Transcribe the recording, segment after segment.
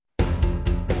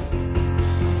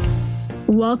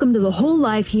Welcome to the Whole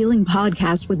Life Healing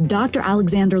Podcast with Dr.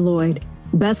 Alexander Lloyd,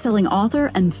 best-selling author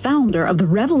and founder of the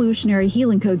revolutionary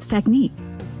Healing Codes technique.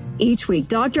 Each week,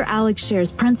 Dr. Alex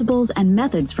shares principles and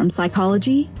methods from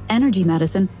psychology, energy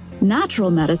medicine,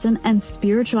 natural medicine, and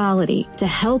spirituality to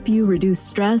help you reduce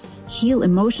stress, heal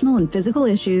emotional and physical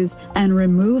issues, and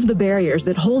remove the barriers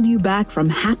that hold you back from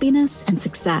happiness and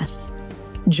success.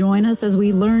 Join us as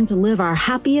we learn to live our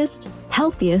happiest,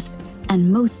 healthiest,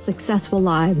 and most successful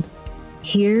lives.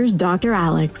 Here's Dr.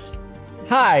 Alex.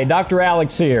 Hi, Dr.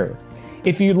 Alex here.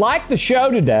 If you like the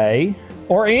show today,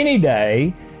 or any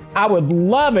day, I would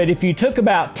love it if you took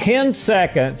about 10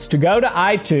 seconds to go to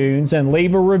iTunes and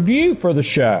leave a review for the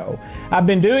show. I've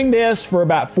been doing this for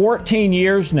about 14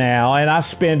 years now, and I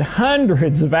spend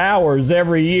hundreds of hours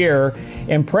every year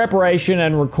in preparation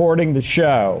and recording the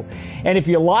show. And if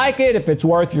you like it, if it's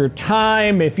worth your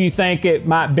time, if you think it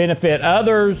might benefit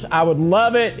others, I would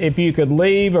love it if you could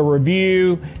leave a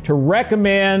review to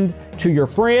recommend to your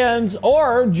friends,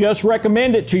 or just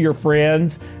recommend it to your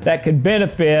friends that could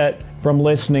benefit from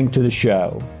listening to the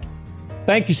show.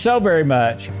 Thank you so very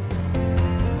much.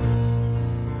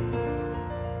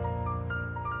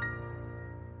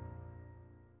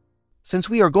 Since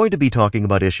we are going to be talking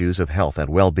about issues of health and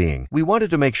well-being, we wanted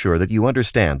to make sure that you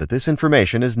understand that this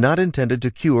information is not intended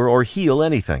to cure or heal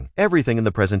anything. Everything in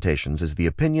the presentations is the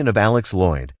opinion of Alex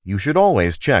Lloyd. You should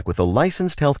always check with a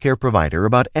licensed healthcare provider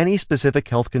about any specific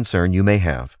health concern you may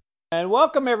have. And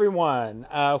welcome everyone,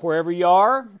 wherever you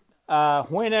are,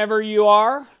 whenever you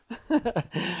are.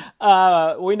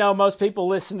 We know most people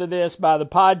listen to this by the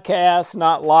podcast,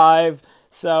 not live.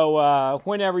 So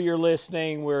whenever you're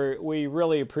listening, we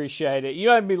really appreciate it. You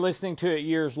might be listening to it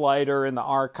years later in the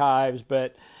archives,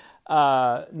 but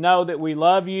know that we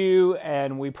love you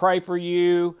and we pray for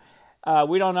you.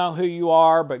 We don't know who you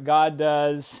are, but God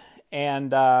does.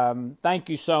 And thank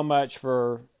you so much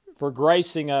for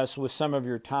gracing us with some of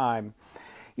your time.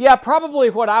 Yeah, probably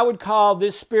what I would call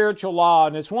this spiritual law,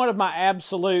 and it's one of my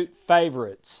absolute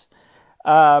favorites.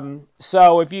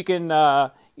 So if you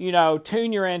can,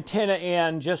 tune your antenna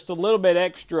in just a little bit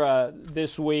extra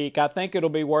this week, I think it'll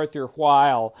be worth your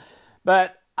while.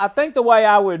 But I think the way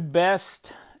I would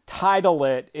best title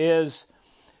it is,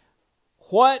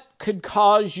 what could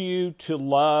cause you to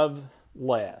love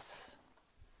less?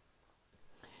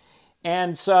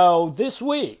 And so this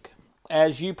week,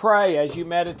 as you pray, as you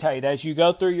meditate, as you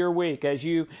go through your week, as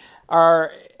you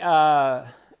are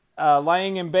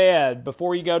laying in bed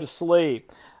before you go to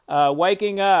sleep,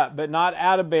 waking up but not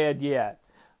out of bed yet,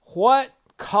 what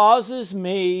causes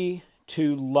me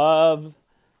to love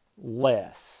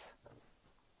less?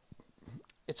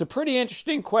 It's a pretty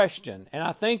interesting question, and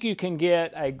I think you can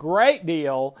get a great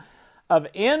deal of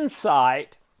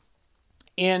insight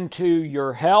into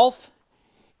your health,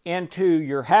 into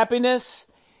your happiness,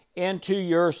 into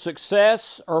your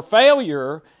success or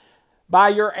failure by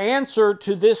your answer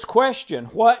to this question.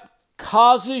 What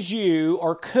causes you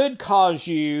or could cause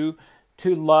you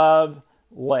to love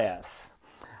less?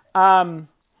 I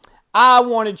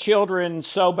wanted children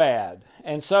so bad,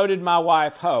 and so did my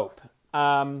wife, Hope.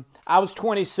 I was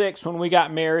 26 when we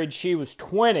got married. She was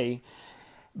 20,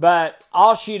 but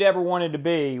all she'd ever wanted to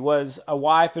be was a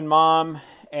wife and mom,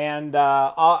 and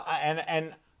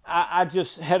I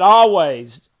just had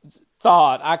always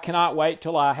thought, I cannot wait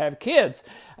till I have kids.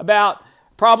 About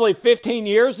probably 15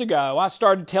 years ago, I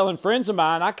started telling friends of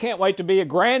mine, I can't wait to be a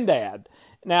granddad.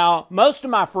 Now, most of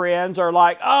my friends are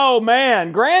like, oh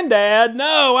man, granddad?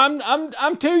 No,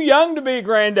 I'm too young to be a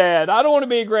granddad. I don't want to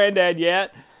be a granddad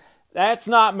yet. That's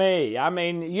not me. I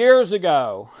mean, years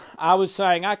ago, I was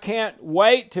saying, I can't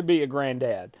wait to be a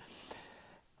granddad.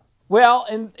 Well,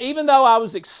 and even though I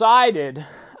was excited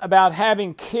about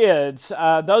having kids,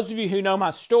 those of you who know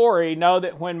my story know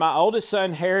that when my oldest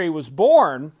son, Harry, was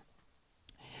born,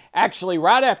 actually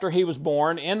right after he was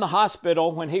born, in the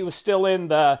hospital, when he was still in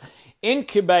the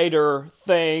incubator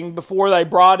thing before they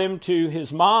brought him to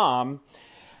his mom,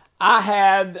 I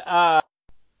had...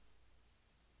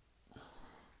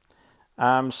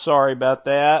 I'm sorry about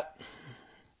that.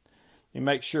 Let me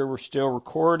make sure we're still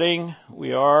recording.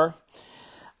 We are.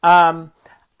 I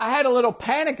had a little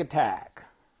panic attack.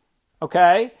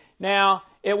 Okay? Now,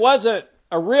 it wasn't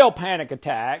a real panic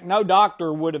attack. No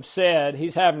doctor would have said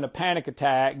he's having a panic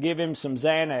attack, give him some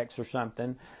Xanax or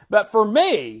something. But for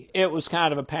me, it was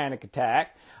kind of a panic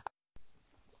attack.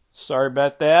 Sorry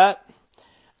about that.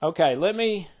 Okay, let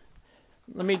me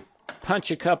punch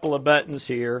a couple of buttons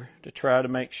here to try to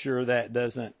make sure that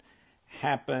doesn't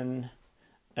happen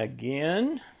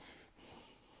again.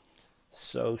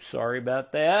 So sorry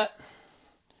about that.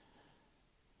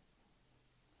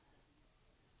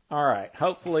 All right.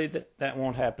 Hopefully that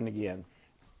won't happen again.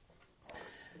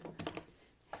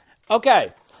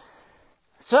 Okay.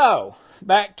 So,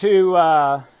 back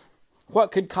to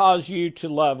what could cause you to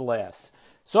love less.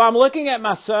 So I'm looking at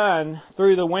my son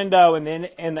through the window in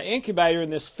the incubator,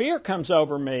 and this fear comes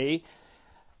over me.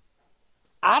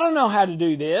 I don't know how to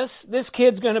do this. This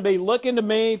kid's going to be looking to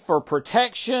me for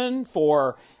protection,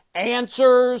 for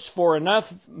answers, for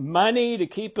enough money to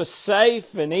keep us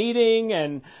safe and eating,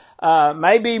 and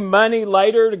maybe money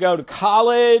later to go to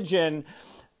college. And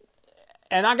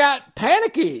I got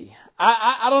panicky.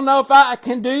 I don't know if I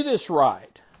can do this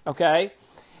right. Okay.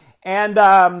 And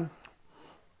I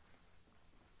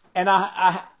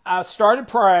started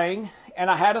praying,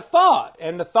 and I had a thought.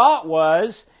 And the thought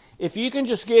was, if you can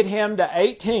just get him to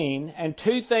 18 and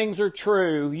two things are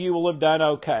true, you will have done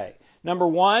okay. Number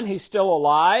one, he's still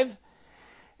alive.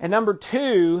 And number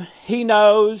two, he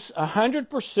knows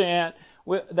 100%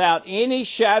 without any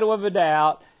shadow of a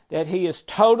doubt that he is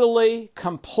totally,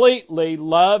 completely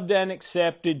loved and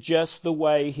accepted just the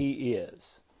way he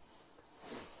is.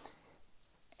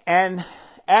 And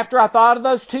after I thought of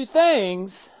those two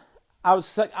things, I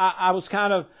was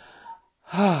kind of,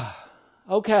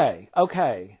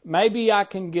 okay, maybe I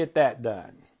can get that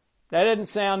done. That doesn't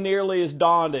sound nearly as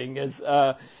daunting as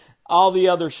all the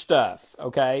other stuff,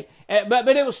 okay? But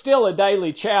it was still a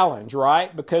daily challenge,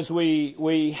 right? Because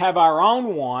we have our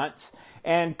own wants,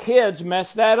 and kids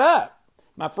mess that up.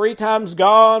 My free time's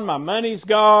gone, my money's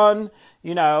gone,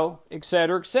 et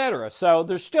cetera, et cetera. So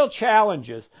there's still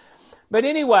challenges. But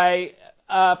anyway,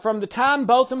 from the time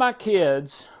both of my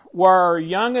kids were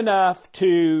young enough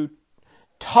to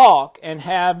talk and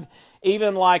have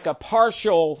even like a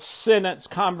partial sentence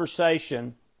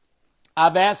conversation,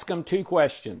 I've asked them two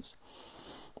questions.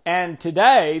 And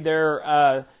today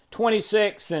they're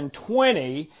 26 and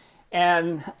 20,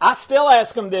 and I still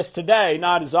ask them this today,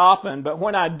 not as often, but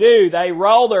when I do, they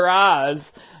roll their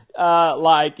eyes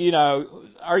like,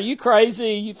 are you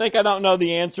crazy? You think I don't know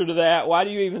the answer to that? Why do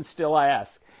you even still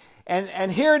ask?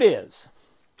 And here it is.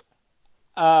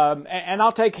 And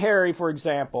I'll take Harry, for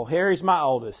example. Harry's my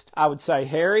oldest. I would say,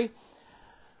 Harry,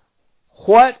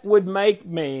 what would make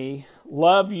me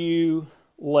love you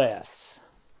less?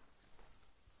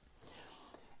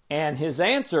 And his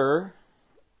answer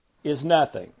is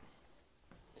nothing.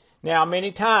 Now,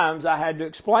 many times I had to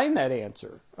explain that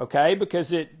answer, okay,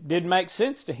 because it didn't make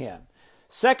sense to him.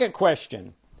 Second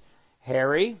question,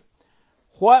 Harry,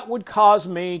 what would cause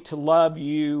me to love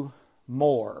you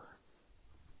more?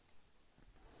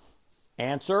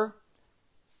 Answer,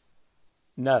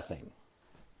 nothing.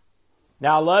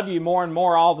 Now, I love you more and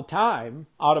more all the time,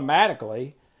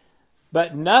 automatically,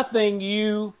 but nothing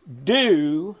you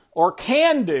do or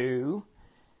can do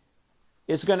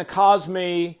is going to cause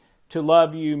me to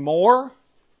love you more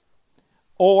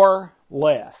or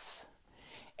less.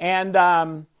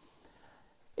 And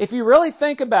if you really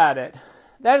think about it,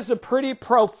 that is a pretty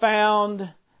profound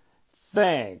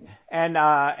thing. And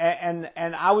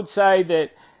I would say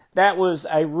that was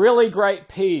a really great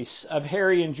piece of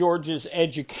Harry and George's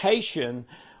education,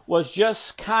 was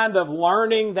just kind of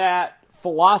learning that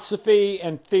philosophy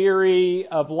and theory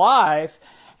of life,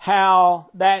 how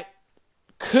that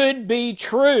could be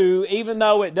true even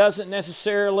though it doesn't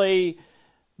necessarily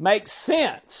make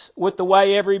sense with the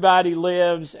way everybody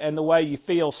lives and the way you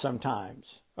feel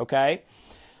sometimes, okay?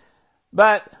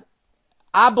 But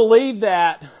I believe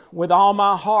that with all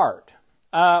my heart.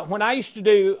 When I used to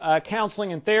do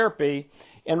counseling and therapy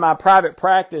in my private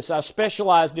practice, I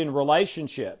specialized in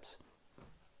relationships.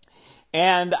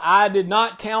 And I did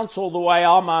not counsel the way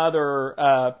all my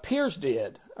other peers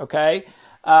did, okay?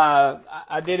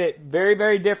 I did it very,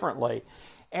 very differently.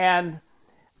 And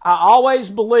I always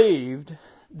believed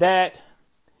that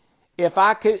if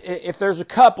there's a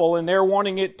couple and they're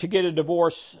wanting to get a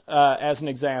divorce, as an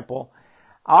example,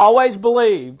 I always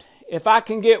believed if I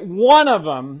can get one of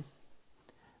them,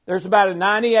 there's about a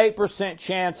 98%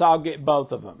 chance I'll get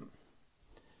both of them.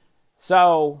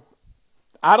 So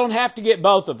I don't have to get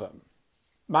both of them.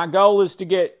 My goal is to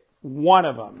get one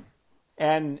of them.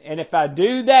 And if I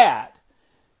do that,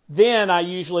 then I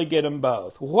usually get them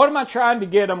both. What am I trying to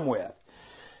get them with?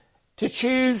 To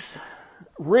choose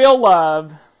real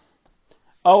love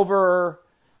over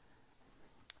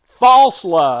false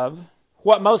love,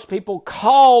 what most people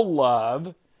call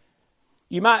love.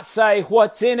 You might say,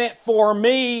 what's in it for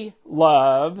me,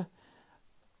 love.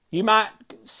 You might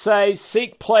say,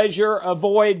 seek pleasure,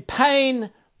 avoid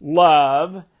pain,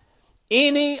 love.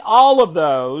 All of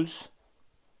those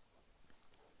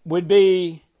would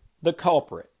be the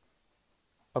culprit.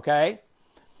 Okay?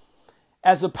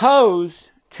 As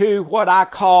opposed to what I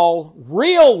call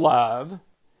real love,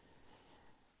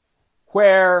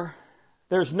 where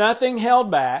there's nothing held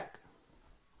back,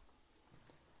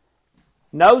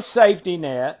 no safety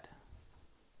net,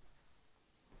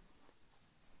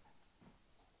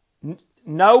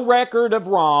 no record of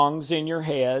wrongs in your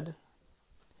head,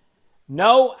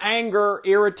 no anger,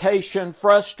 irritation,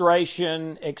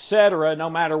 frustration, etc., no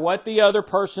matter what the other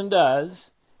person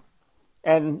does.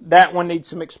 And that one needs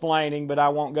some explaining, but I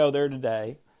won't go there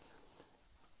today.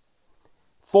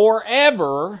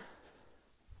 Forever,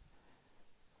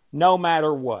 no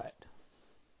matter what.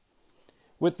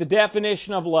 With the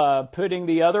definition of love, putting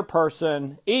the other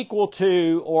person equal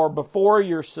to or before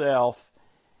yourself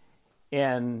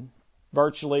in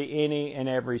virtually any and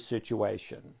every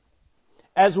situation.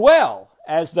 As well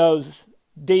as those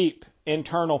deep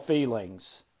internal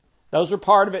feelings. Those are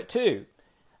part of it too.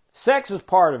 Sex is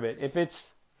part of it if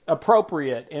it's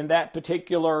appropriate in that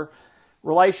particular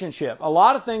relationship. A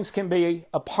lot of things can be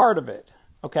a part of it,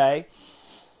 okay?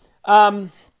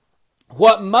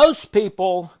 What most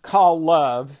people call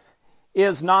love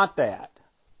is not that.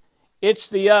 It's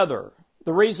the other.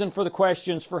 The reason for the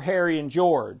questions for Harry and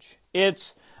George.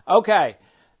 It's, okay,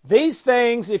 these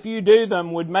things, if you do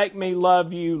them, would make me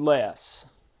love you less.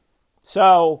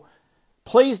 So,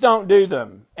 please don't do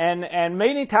them. And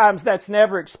many times that's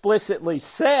never explicitly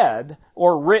said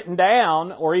or written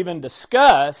down or even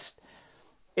discussed.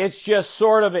 It's just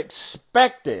sort of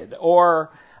expected,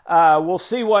 or we'll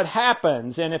see what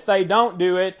happens. And if they don't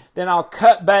do it, then I'll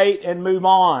cut bait and move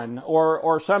on,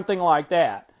 or something like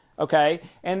that. Okay?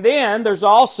 And then there's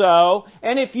also,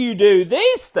 and if you do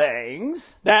these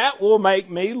things, that will make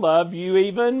me love you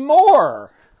even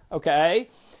more. Okay?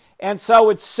 And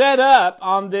so it's set up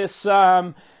on this,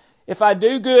 if I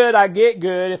do good, I get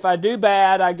good. If I do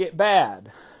bad, I get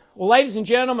bad. Well, ladies and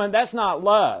gentlemen, that's not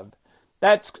love.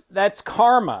 That's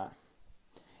karma.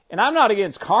 And I'm not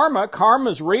against karma.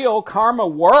 Karma's real. Karma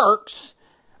works.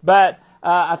 But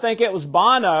I think it was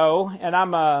Bono, and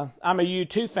I'm a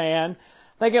U2 fan.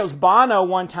 I think it was Bono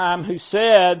one time who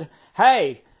said,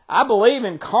 hey, I believe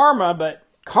in karma, but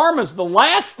karma's the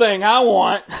last thing I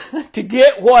want to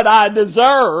get what I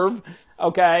deserve.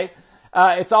 Okay?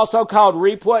 It's also called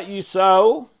reap what you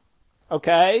sow.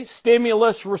 Okay?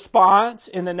 Stimulus response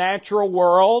in the natural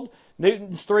world.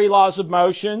 Newton's 3 laws of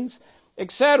motions,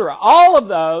 etc. All of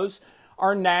those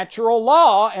are natural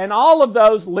law, and all of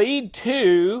those lead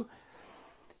to,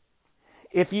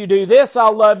 if you do this,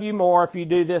 I'll love you more. If you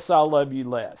do this, I'll love you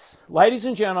less. Ladies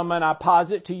and gentlemen, I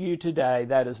posit to you today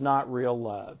that is not real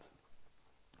love.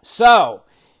 So,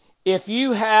 if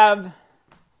you have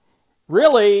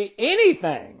really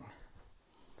anything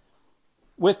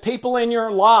with people in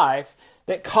your life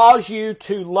that cause you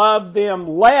to love them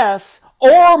less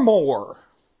or more,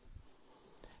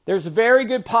 there's a very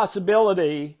good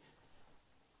possibility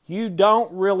you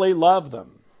don't really love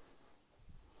them.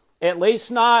 At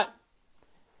least not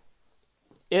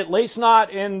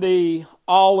in the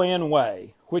all-in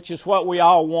way, which is what we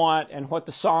all want and what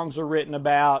the songs are written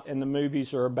about and the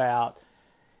movies are about,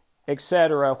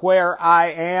 etc., where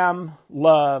I am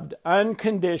loved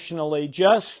unconditionally,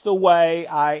 just the way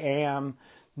I am,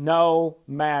 no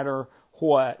matter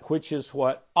what, which is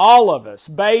what all of us,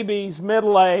 babies,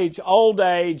 middle age, old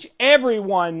age,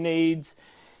 everyone needs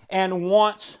and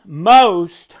wants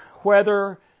most,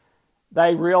 whether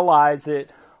they realize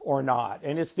it or not.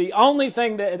 And it's the only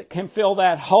thing that can fill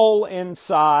that hole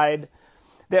inside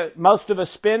that most of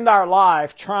us spend our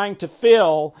life trying to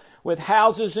fill with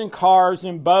houses and cars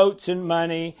and boats and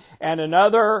money and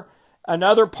another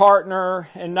partner,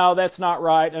 and no, that's not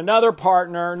right. Another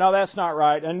partner, no, that's not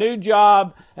right. A new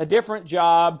job, a different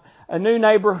job, a new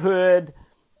neighborhood,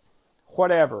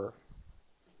 whatever.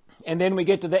 And then we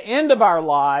get to the end of our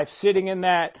life, sitting in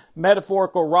that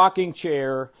metaphorical rocking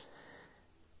chair,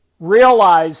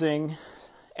 realizing,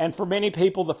 and for many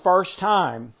people the first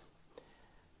time,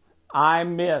 I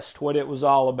missed what it was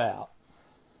all about.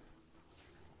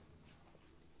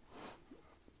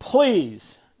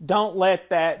 Please don't let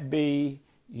that be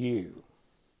you.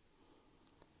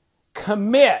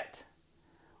 Commit,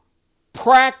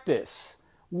 practice,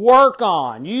 work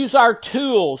on, use our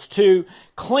tools to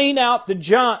clean out the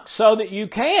junk so that you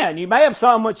can. You may have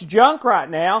so much junk right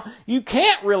now, you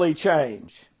can't really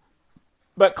change.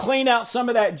 But clean out some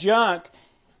of that junk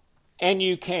and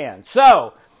you can.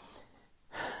 So,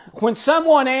 when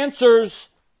someone answers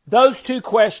those two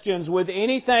questions with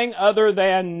anything other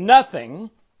than nothing,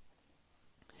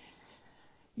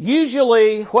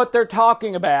 usually what they're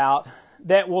talking about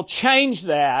that will change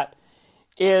that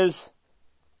is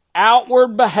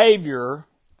outward behavior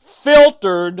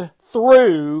filtered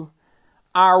through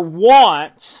our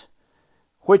wants,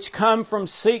 which come from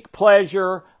seek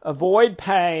pleasure, avoid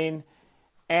pain,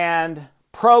 and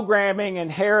programming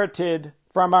inherited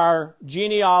from our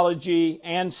genealogy,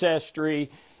 ancestry,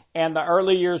 and the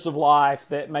early years of life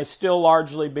that may still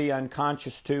largely be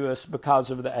unconscious to us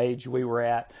because of the age we were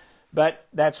at. But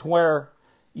that's where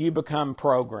you become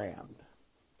programmed.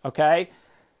 Okay?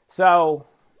 So,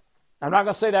 I'm not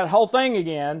going to say that whole thing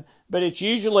again, but it's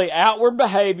usually outward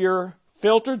behavior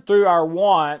filtered through our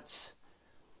wants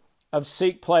of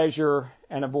seek pleasure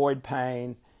and avoid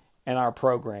pain and our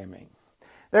programming.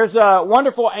 There's a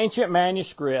wonderful ancient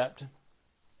manuscript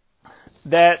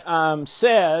that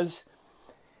says,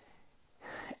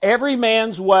 every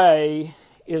man's way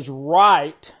is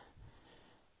right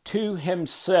to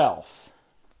himself.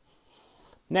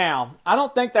 Now, I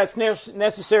don't think that's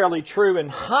necessarily true in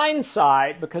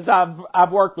hindsight, because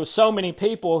I've worked with so many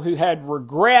people who had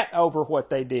regret over what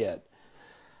they did.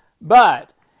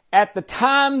 But at the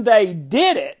time they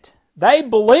did it, they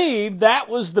believed that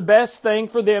was the best thing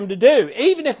for them to do,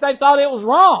 even if they thought it was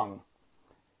wrong.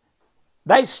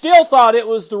 They still thought it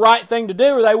was the right thing to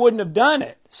do, or they wouldn't have done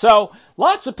it. So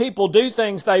lots of people do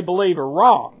things they believe are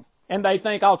wrong, and they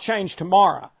think, I'll change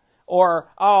tomorrow, or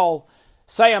I'll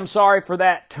say I'm sorry for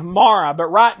that tomorrow, but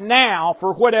right now,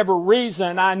 for whatever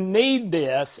reason, I need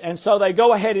this. And so they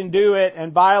go ahead and do it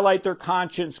and violate their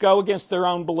conscience, go against their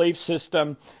own belief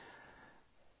system,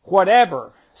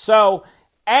 whatever. So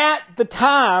at the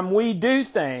time we do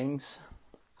things,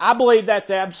 I believe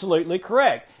that's absolutely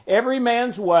correct. Every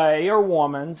man's way or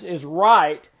woman's is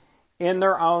right in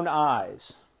their own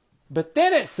eyes. But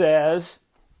then it says,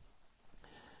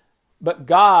 but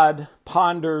God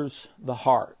ponders the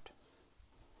heart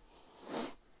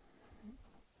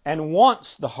and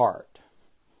wants the heart.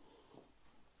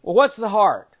 Well, what's the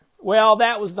heart? Well,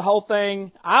 that was the whole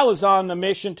thing I was on the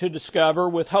mission to discover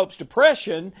with Hope's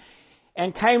Depression,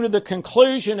 and came to the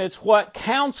conclusion it's what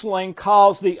counseling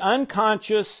calls the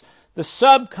unconscious, the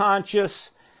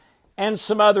subconscious, and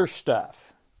some other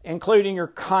stuff, including your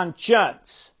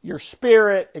conscience, your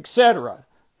spirit, etc.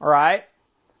 All right?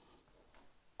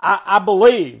 I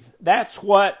believe that's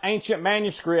what ancient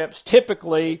manuscripts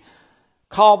typically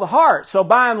call the heart. So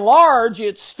by and large,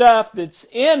 it's stuff that's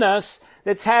in us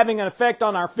that's having an effect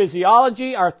on our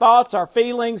physiology, our thoughts, our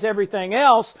feelings, everything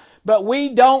else, but we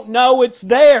don't know it's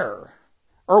there.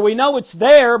 Or we know it's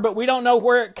there, but we don't know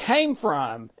where it came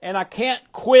from. And I can't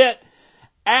quit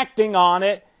acting on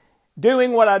it,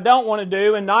 doing what I don't want to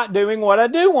do, and not doing what I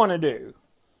do want to do.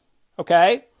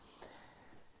 Okay?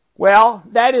 Well,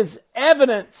 that is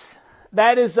evidence.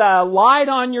 That is a light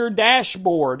on your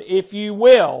dashboard, if you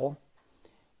will,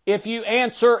 if you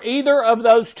answer either of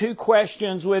those two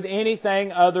questions with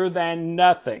anything other than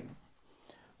nothing.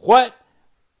 What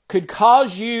could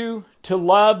cause you to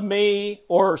love me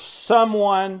or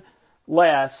someone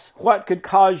less? What could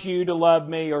cause you to love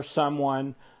me or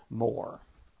someone more?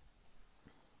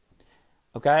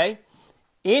 Okay?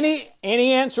 Any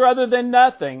answer other than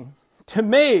nothing, to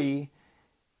me,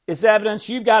 is evidence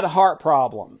you've got a heart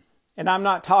problem. And I'm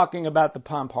not talking about the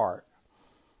pump heart.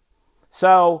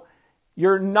 So,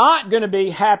 you're not going to be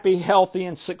happy, healthy,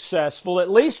 and successful,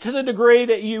 at least to the degree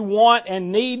that you want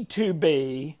and need to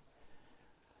be,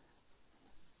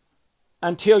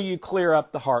 until you clear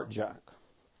up the heart junk.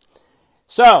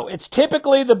 So, it's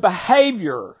typically the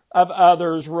behavior of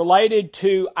others related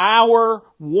to our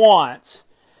wants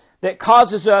that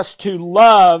causes us to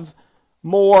love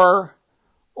more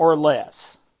or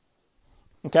less.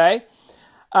 Okay?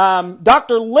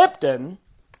 Dr. Lipton,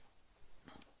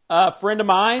 a friend of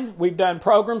mine, we've done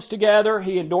programs together.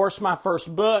 He endorsed my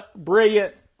first book.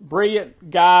 Brilliant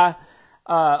guy,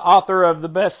 author of the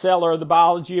bestseller, The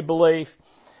Biology of Belief.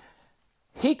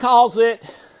 He calls it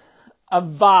a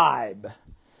vibe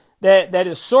that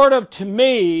is sort of, to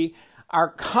me, our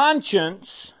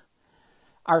conscience,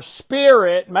 our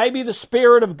spirit, maybe the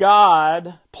Spirit of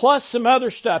God, plus some other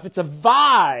stuff. It's a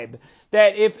vibe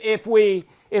that if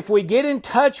we get in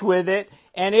touch with it,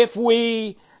 and if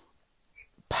we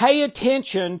pay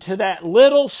attention to that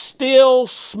little, still,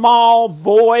 small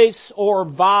voice or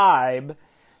vibe,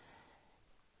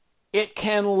 it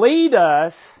can lead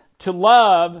us to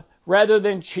love rather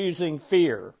than choosing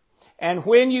fear. And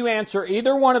when you answer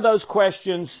either one of those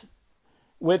questions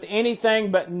with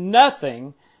anything but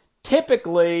nothing,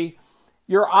 typically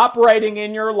you're operating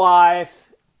in your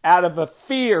life out of a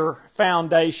fear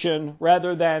foundation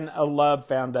rather than a love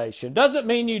foundation. Doesn't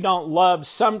mean you don't love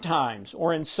sometimes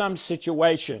or in some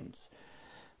situations,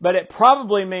 but it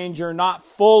probably means you're not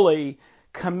fully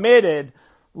committed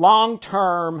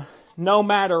long-term, no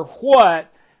matter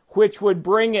what, which would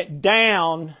bring it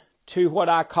down to what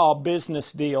I call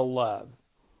business deal love,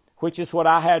 which is what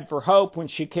I had for Hope when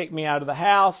she kicked me out of the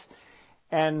house.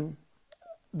 And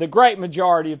the great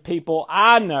majority of people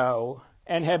I know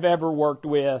and have ever worked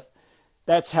with,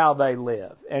 that's how they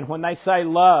live. And when they say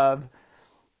love,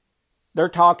 they're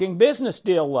talking business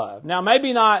deal love. Now,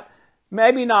 maybe not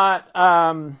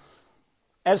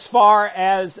as far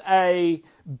as a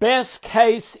best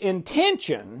case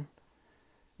intention.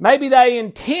 Maybe they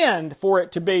intend for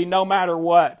it to be no matter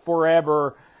what,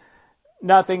 forever,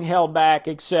 nothing held back,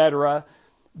 etc.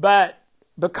 But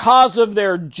because of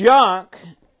their junk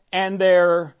and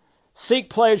their seek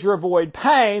pleasure, avoid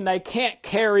pain, they can't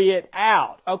carry it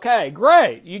out. Okay,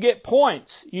 great. You get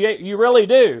points. You really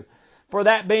do for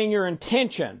that being your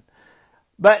intention.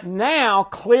 But now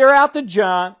clear out the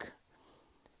junk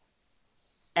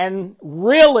and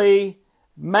really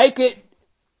make it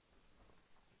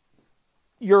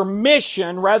your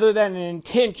mission rather than an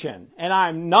intention. And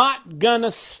I'm not going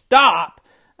to stop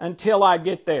until I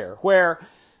get there, where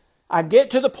I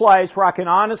get to the place where I can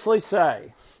honestly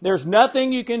say, there's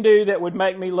nothing you can do that would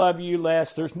make me love you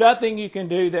less. There's nothing you can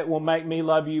do that will make me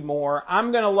love you more.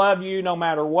 I'm going to love you no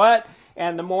matter what.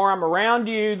 And the more I'm around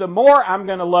you, the more I'm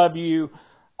going to love you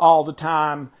all the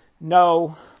time,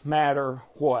 no matter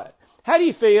what. How do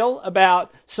you feel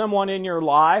about someone in your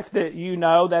life that you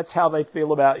know that's how they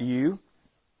feel about you?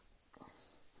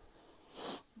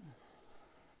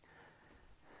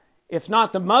 If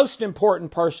not the most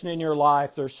important person in your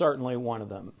life, they're certainly one of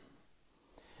them.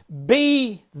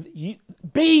 Be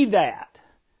that.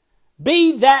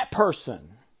 Be that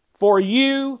person for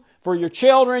you, for your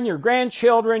children, your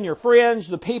grandchildren, your friends,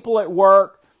 the people at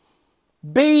work.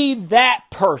 Be that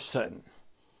person.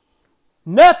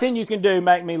 Nothing you can do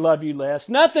make me love you less.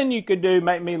 Nothing you can do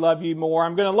make me love you more.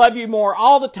 I'm going to love you more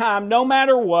all the time, no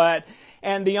matter what.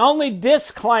 And the only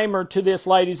disclaimer to this,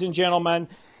 ladies and gentlemen,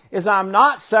 is I'm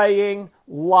not saying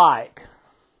like.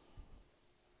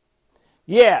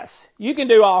 Yes, you can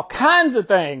do all kinds of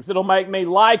things that'll make me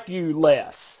like you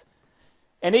less.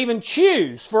 And even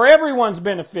choose, for everyone's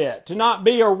benefit, to not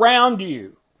be around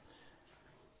you.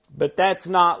 But that's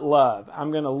not love.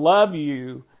 I'm going to love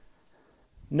you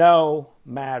no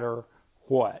matter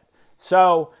what.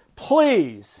 So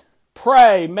please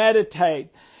pray, meditate,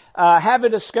 have a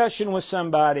discussion with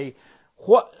somebody.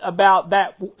 What about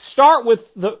that? Start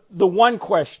with the one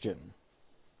question.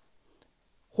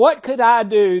 What could I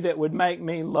do that would make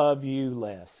me love you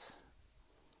less?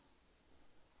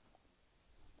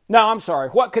 No, I'm sorry.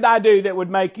 What could I do that would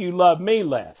make you love me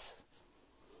less?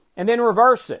 And then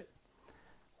reverse it.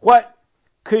 What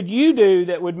could you do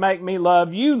that would make me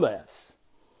love you less?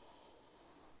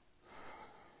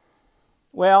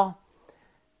 Well,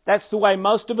 that's the way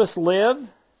most of us live.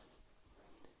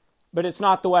 But it's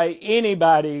not the way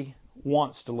anybody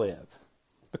wants to live,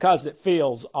 because it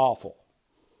feels awful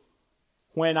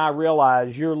when I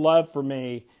realize your love for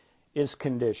me is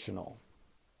conditional,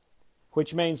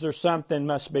 which means there's something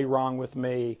must be wrong with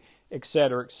me,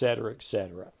 etc., etc.,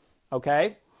 etc.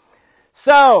 Okay?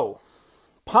 So,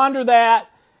 ponder that.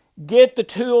 Get the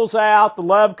tools out, the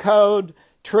Love Code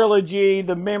trilogy,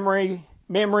 the memory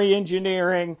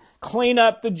engineering, clean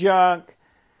up the junk,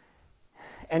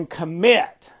 and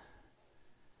commit.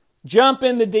 Jump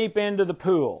in the deep end of the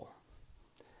pool.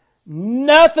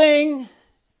 Nothing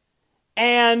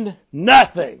and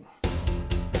nothing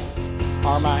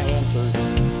are my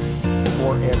answers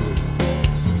for everything.